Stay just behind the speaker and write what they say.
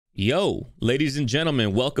Yo, ladies and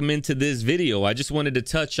gentlemen, welcome into this video. I just wanted to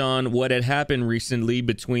touch on what had happened recently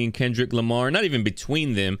between Kendrick Lamar, not even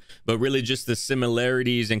between them, but really just the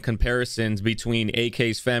similarities and comparisons between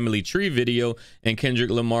AK's Family Tree video and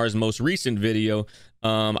Kendrick Lamar's most recent video.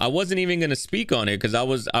 I wasn't even going to speak on it because I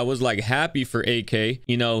was like happy for AK,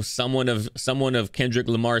 you know, someone of Kendrick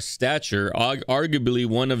Lamar's stature, arguably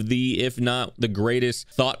one of the, if not the greatest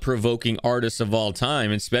thought-provoking artists of all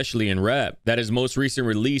time, especially in rap. That his most recent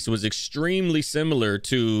release was extremely similar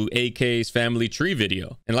to AK's Family Tree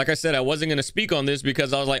video. And like I said, I wasn't going to speak on this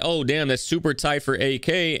because I was like, oh damn, that's super tight for AK.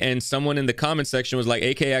 And someone in the comment section was like,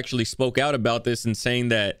 AK actually spoke out about this and saying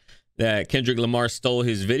that Kendrick Lamar stole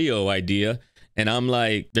his video idea. And I'm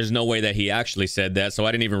like, there's no way that he actually said that. So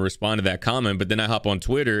I didn't even respond to that comment. But then I hop on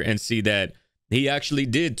Twitter and see that he actually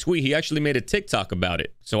did tweet. He actually made a TikTok about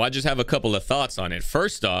it. So I just have a couple of thoughts on it.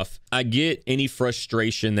 First off, I get any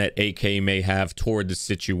frustration that AK may have toward the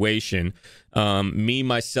situation. Me,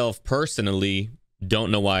 myself, personally, don't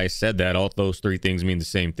know why I said that. All those three things mean the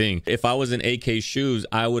same thing. If I was in AK's shoes,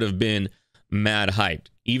 I would have been mad hyped,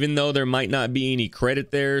 even though there might not be any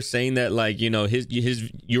credit there, saying that, like, you know,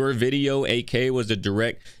 your video, AK, was a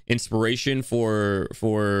direct inspiration for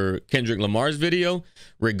Kendrick Lamar's video.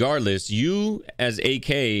 Regardless, you as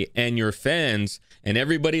AK and your fans and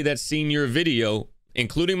everybody that's seen your video,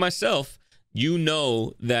 including myself, you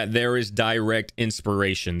know that there is direct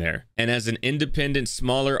inspiration there. And as an independent,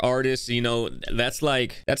 smaller artist, you know, that's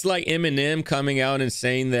like Eminem coming out and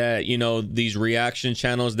saying that, you know, these reaction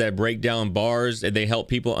channels that break down bars, they help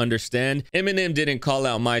people understand. Eminem didn't call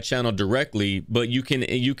out my channel directly, but you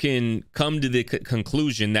can come to the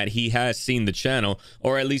conclusion that he has seen the channel,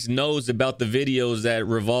 or at least knows about the videos that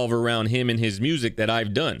revolve around him and his music that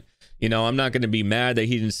I've done. You know, I'm not going to be mad that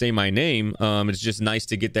he didn't say my name. It's just nice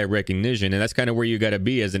to get that recognition. And that's kind of where you got to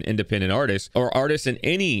be as an independent artist, or artist in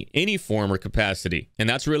any form or capacity. And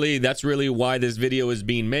that's really why this video is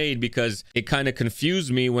being made, because it kind of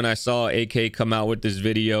confused me when I saw AK come out with this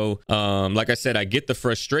video. Like I said, I get the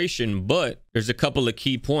frustration, but there's a couple of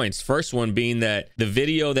key points. First one being that the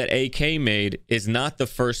video that AK made is not the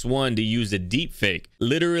first one to use a deep fake.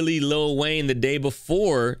 Literally, Lil Wayne the day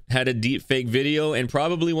before had a deep fake video, and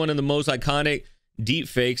probably one of the most iconic deep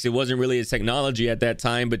fakes. It wasn't really a technology at that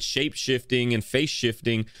time, but shape shifting and face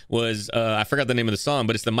shifting was, I forgot the name of the song,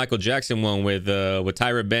 but it's the Michael Jackson one with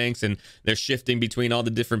Tyra Banks, and they're shifting between all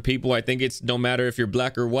the different people. I think it's no matter if you're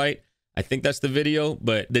black or white. I think that's the video.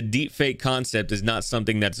 But the deep fake concept is not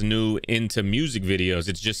something that's new into music videos.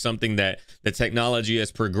 It's just something that the technology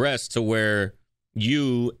has progressed to where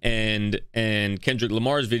you and Kendrick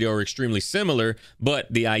Lamar's video are extremely similar,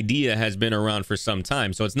 but the idea has been around for some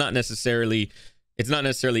time. So it's not necessarily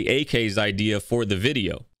AK's idea for the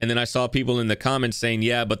video. And then I saw people in the comments saying,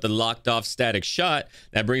 yeah, but the locked off static shot.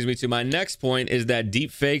 That brings me to my next point, is that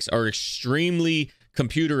deep fakes are extremely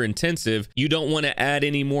computer intensive. You don't want to add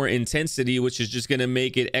any more intensity, which is just going to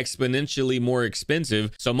make it exponentially more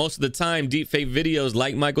expensive. So most of the time, deepfake videos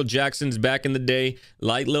like Michael Jackson's back in the day,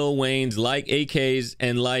 like Lil Wayne's, like AK's,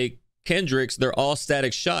 and like Kendrick's, they're all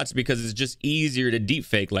static shots because it's just easier to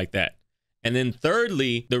deepfake like that. And then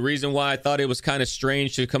thirdly, the reason why I thought it was kind of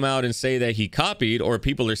strange to come out and say that he copied, or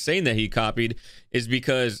people are saying that he copied, is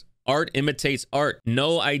because art imitates art.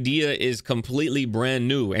 No idea is completely brand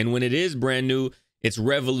new. And when it is brand new, it's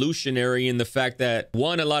revolutionary in the fact that,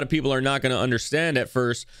 one, a lot of people are not going to understand at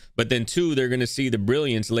first, but then two, they're going to see the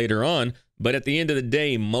brilliance later on. But at the end of the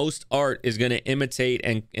day, most art is going to imitate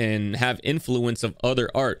and have influence of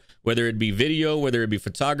other art, whether it be video, whether it be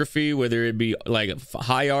photography, whether it be like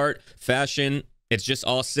high art, fashion. It's just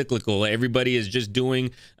all cyclical. Everybody is just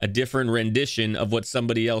doing a different rendition of what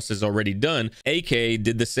somebody else has already done. AK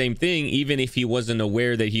did the same thing, even if he wasn't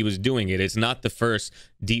aware that he was doing it. It's not the first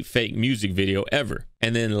deep fake music video ever.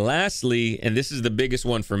 And then lastly, and this is the biggest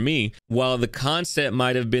one for me, while the concept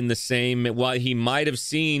might have been the same, while he might have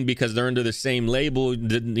seen, because they're under the same label,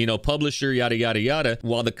 you know, publisher, yada, yada, yada,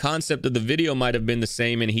 while the concept of the video might have been the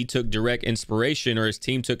same and he took direct inspiration, or his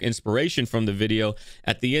team took inspiration from the video,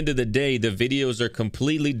 at the end of the day, the videos are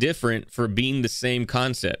completely different for being the same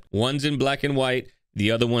concept. One's in black and white, the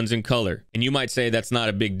other one's in color. And you might say that's not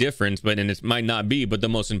a big difference, but and it might not be. But the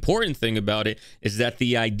most important thing about it is that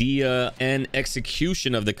the idea and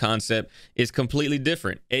execution of the concept is completely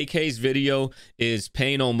different. AK's video is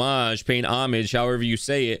paying homage, however you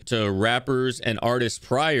say it, to rappers and artists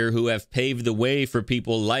prior who have paved the way for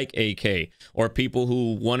people like AK, or people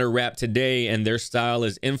who want to rap today and their style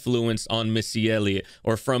is influenced on Missy Elliott,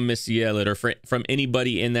 or from Missy Elliott, or from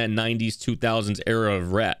anybody in that 90s, 2000s era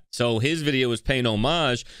of rap. So his video was paying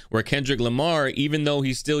homage, where Kendrick Lamar, even though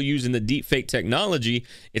he's still using the deepfake technology,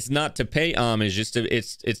 it's not to pay homage.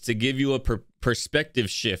 It's to give you a perspective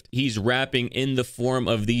shift. He's rapping in the form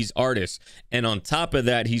of these artists, and on top of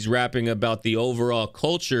that, he's rapping about the overall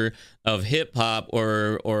culture of hip hop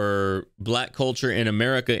or black culture in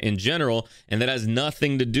America in general, and that has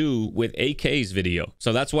nothing to do with AK's video.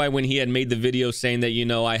 So that's why when he had made the video saying that, you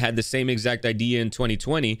know, I had the same exact idea in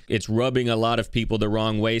 2020, it's rubbing a lot of people the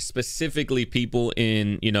wrong way, specifically people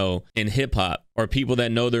in, you know, in hip hop or people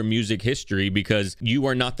that know their music history, because you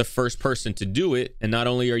are not the first person to do it. And not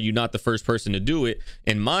only are you not the first person to do it,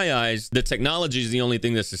 in my eyes, the technology is the only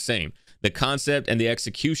thing that's the same. The concept and the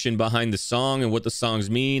execution behind the song and what the songs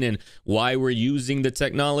mean and why we're using the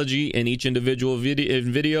technology in each individual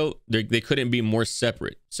video, they couldn't be more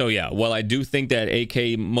separate. So yeah, while I do think that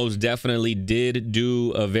AK most definitely did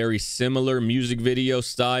do a very similar music video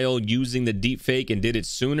style using the deepfake and did it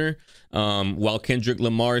sooner, while Kendrick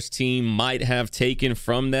Lamar's team might have taken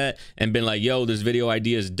from that and been like, yo, this video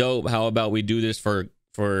idea is dope, how about we do this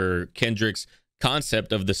for Kendrick's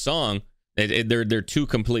concept of the song. They're two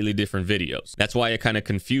completely different videos. That's why it kind of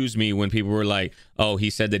confused me when people were like, oh, he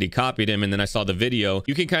said that he copied him, and then I saw the video.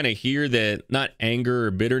 You can kind of hear that, not anger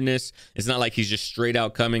or bitterness. It's not like he's just straight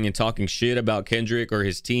out coming and talking shit about Kendrick or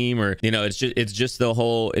his team, or, you know, it's just the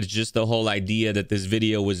whole idea that this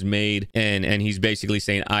video was made, and he's basically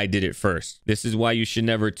saying, I did it first. This is why you should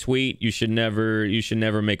never tweet. You should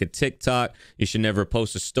never make a TikTok. You should never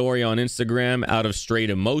post a story on Instagram out of straight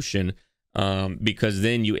emotion. Because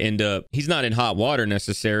then you end up, he's not in hot water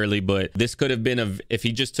necessarily, but this could have been if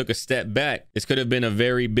he just took a step back, this could have been a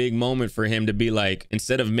very big moment for him to be like,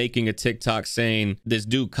 instead of making a TikTok saying this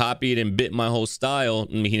dude copied and bit my whole style,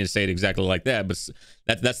 I mean, he didn't say it exactly like that, but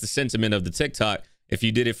that's the sentiment of the TikTok. If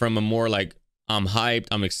you did it from a more like, I'm hyped,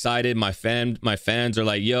 I'm excited, my fans are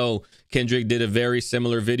like, yo, Kendrick did a very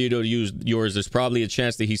similar video to yours, there's probably a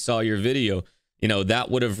chance that he saw your video. You know, that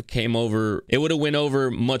would have it would have went over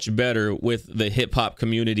much better with the hip hop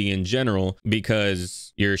community in general,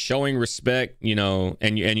 because you're showing respect, you know,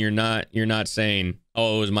 and you're not saying,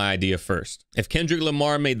 oh, it was my idea first. If Kendrick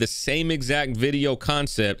Lamar made the same exact video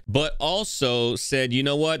concept, but also said, you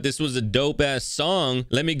know what, this was a dope ass song,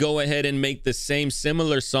 let me go ahead and make the same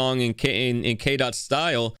similar song in K-Dot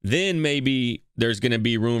style, then maybe there's gonna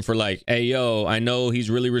be room for like, hey, yo, I know he's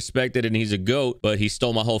really respected and he's a GOAT, but he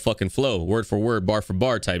stole my whole fucking flow, word for word, bar for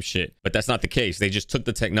bar type shit. But that's not the case. They just took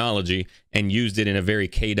the technology and used it in a very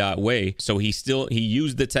K-Dot way. So he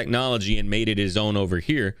used the technology and made it his own over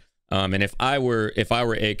here. And if I were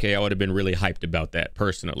AK, I would have been really hyped about that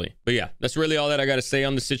personally. But yeah, that's really all that I got to say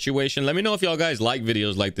on the situation. Let me know if y'all guys like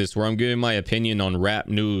videos like this, where I'm giving my opinion on rap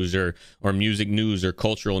news or music news or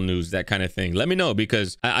cultural news, that kind of thing. Let me know,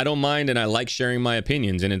 because I don't mind, and I like sharing my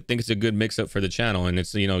opinions, and I think it's a good mix up for the channel. And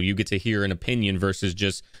it's, you know, you get to hear an opinion versus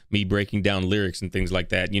just me breaking down lyrics and things like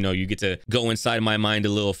that. You know, you get to go inside my mind a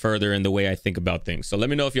little further in the way I think about things. So let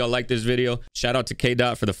me know if y'all like this video. Shout out to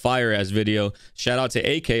K-Dot for the fire ass video. Shout out to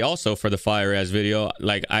AK also for the fire ass video.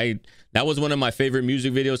 Like, that was one of my favorite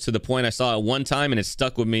music videos, to the point I saw it one time and it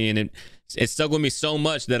stuck with me, and it stuck with me so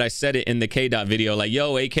much that I said it in the K-Dot video, like,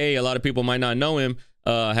 yo, AK, a lot of people might not know him,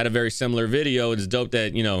 had a very similar video. It's dope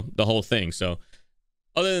that, you know, the whole thing. So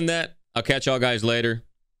other than that, I'll catch y'all guys later.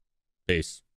 Peace.